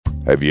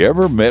Have you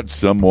ever met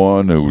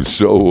someone who's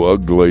so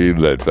ugly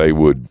that they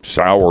would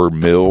sour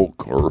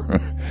milk or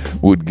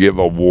would give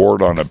a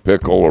wart on a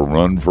pickle a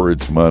run for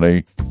its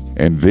money?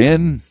 And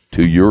then,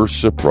 to your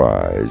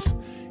surprise,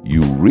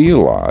 you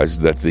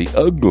realize that the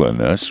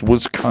ugliness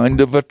was kind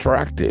of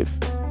attractive.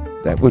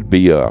 That would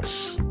be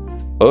us.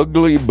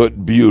 Ugly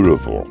but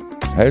beautiful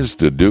has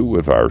to do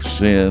with our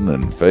sin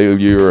and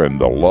failure and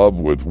the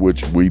love with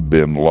which we've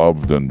been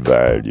loved and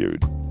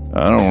valued.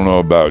 I don't know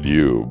about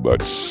you,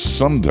 but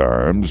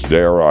sometimes,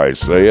 dare I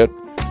say it,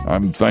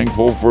 I'm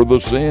thankful for the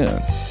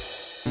sin.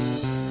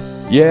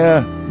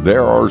 Yeah,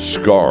 there are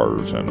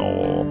scars and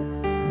all,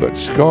 but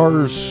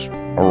scars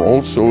are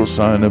also a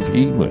sign of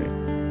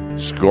healing.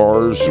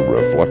 Scars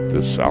reflect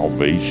the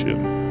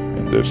salvation,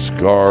 and the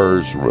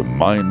scars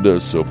remind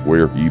us of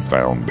where He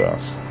found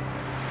us.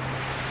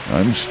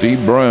 I'm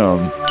Steve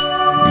Brown.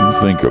 You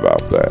think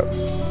about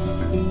that.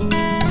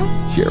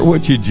 Share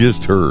what you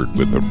just heard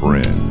with a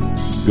friend.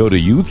 Go to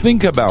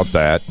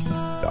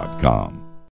youthinkaboutthat.com.